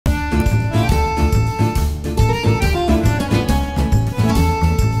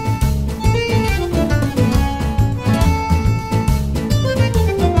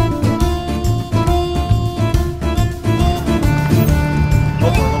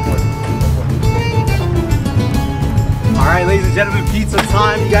gentlemen, pizza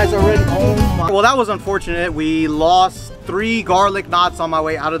time. You guys are ready? Oh my. Well, that was unfortunate. We lost 3 garlic knots on my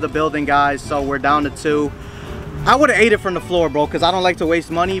way out of the building, guys. So we're down to 2. I would have ate it from the floor, bro, because I don't like to waste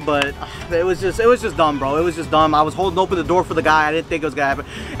money, but it was just dumb, bro. It was just dumb. I was holding open the door for the guy. I didn't think it was gonna happen,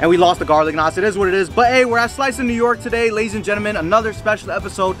 and we lost the garlic knots. It is what it is. But hey, we're at Slice in New York today, ladies and gentlemen. Another special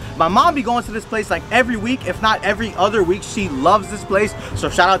episode. My mom be going to this place like every week, if not every other week. She loves this place, so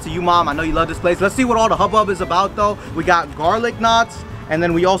shout out to you, Mom. I know you love this place. Let's see what all the hubbub is about, though. We got garlic knots, and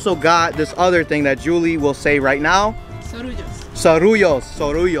then we also got this other thing that Julie will say right now.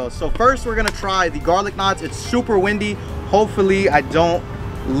 Sorullos. So first we're gonna try the garlic knots. It's super windy. Hopefully I don't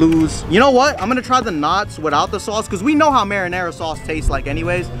lose. You know what? I'm gonna try the knots without the sauce because we know how marinara sauce tastes like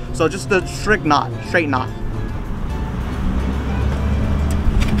anyways. So just the straight knot.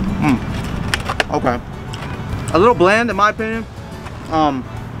 Okay. A little bland in my opinion.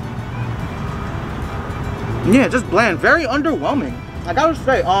 Yeah, just bland. Very underwhelming. I gotta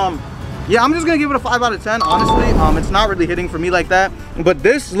say, yeah, I'm just gonna give it a 5 out of 10, honestly. It's not really hitting for me like that, but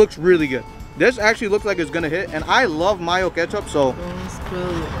this looks really good. This actually looks like it's gonna hit, and I love mayo ketchup, so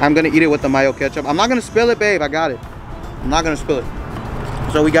I'm gonna eat it with the mayo ketchup. I'm not gonna spill it, babe, I got it. I'm not gonna spill it.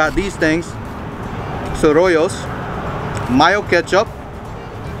 So we got these things, Sorullos, mayo ketchup.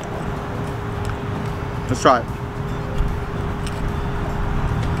 Let's try it.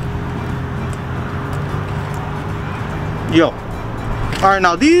 Yo. All right,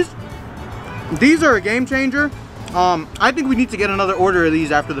 now these are a game changer. I think we need to get another order of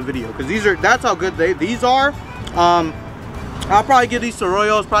these after the video because that's how good these are. I'll probably give these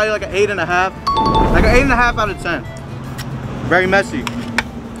Sorullos probably like an 8.5, like an 8.5 out of 10. Very messy,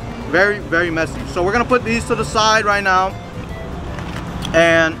 very messy. So we're gonna put these to the side right now,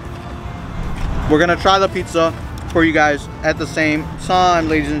 and we're gonna try the pizza for you guys at the same time,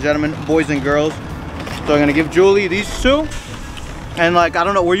 ladies and gentlemen, boys and girls. So I'm gonna give Julie these 2. And like, I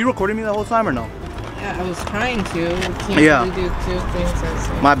don't know, were you recording me the whole time or no? Yeah, I was trying to. Can't yeah. really do 2 things at the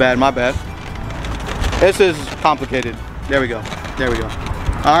same. My bad. This is complicated. There we go.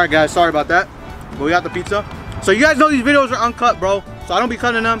 All right, guys, sorry about that. But we got the pizza. So you guys know these videos are uncut, bro. So I don't be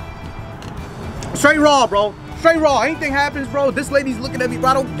cutting them. Straight raw, bro. Straight raw. Anything happens, bro. This lady's looking at me,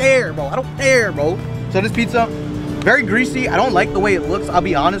 bro. I don't care, bro. So this pizza, very greasy. I don't like the way it looks. I'll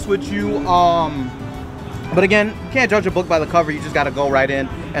be honest with you. But again, you can't judge a book by the cover. You just gotta go right in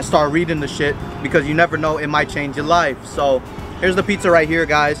and start reading the shit because you never know, it might change your life. So here's the pizza right here,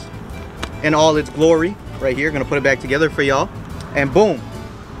 guys, in all its glory. Right here, gonna put it back together for y'all. And boom,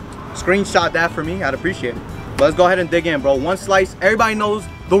 screenshot that for me. I'd appreciate it. But let's go ahead and dig in, bro. 1 slice. Everybody knows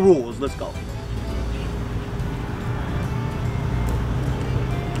the rules. Let's go.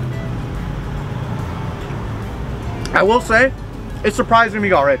 I will say, it's surprising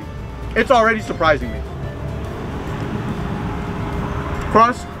me already. It's already surprising me.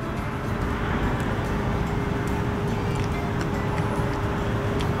 Crust.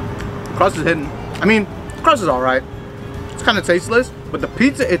 Crust is hidden. I mean, crust is alright. It's kind of tasteless, but the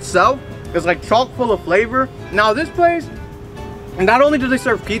pizza itself is like chock full of flavor. Now this place, not only do they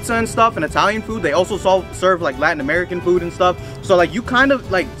serve pizza and stuff and Italian food, they also serve like Latin American food and stuff. So like you kind of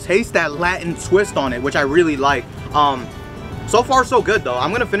like taste that Latin twist on it, which I really like. So far so good though.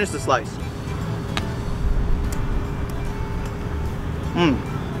 I'm gonna finish the slice.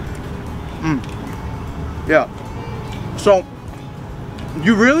 Yeah. So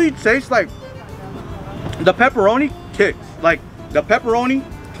you really taste like the pepperoni kicks. Like the pepperoni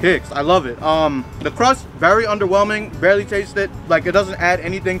kicks. I love it. The crust, very underwhelming. Barely taste it. Like it doesn't add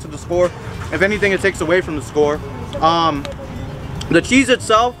anything to the score. If anything, it takes away from the score. The cheese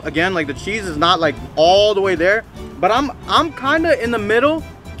itself, again, like the cheese is not like all the way there, but I'm kind of in the middle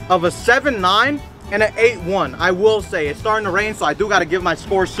of a 7.9 and an 8.1. I will say it's starting to rain, so I do got to give my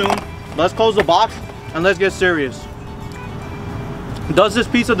score soon. Let's close the box and let's get serious. Does this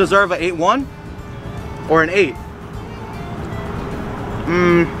pizza deserve an 8.1 or an 8?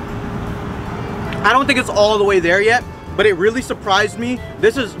 I don't think it's all the way there yet, but it really surprised me.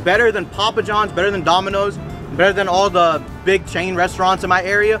 This is better than Papa John's, better than Domino's, better than all the big chain restaurants in my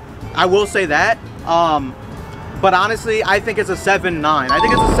area. I will say that. But honestly, I think it's a 7.9. I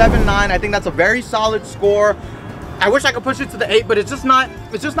think it's a 7.9. I think that's a very solid score. I wish I could push it to the 8, but it's just not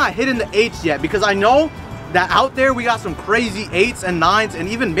hitting the 8s yet, because I know that out there we got some crazy 8s and 9s and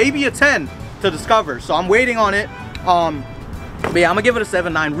even maybe a 10 to discover. So I'm waiting on it. But yeah, I'm gonna give it a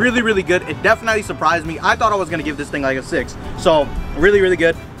 7.9. Really, really good. It definitely surprised me. I thought I was gonna give this thing like a 6. So really, really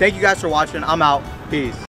good. Thank you guys for watching. I'm out. Peace.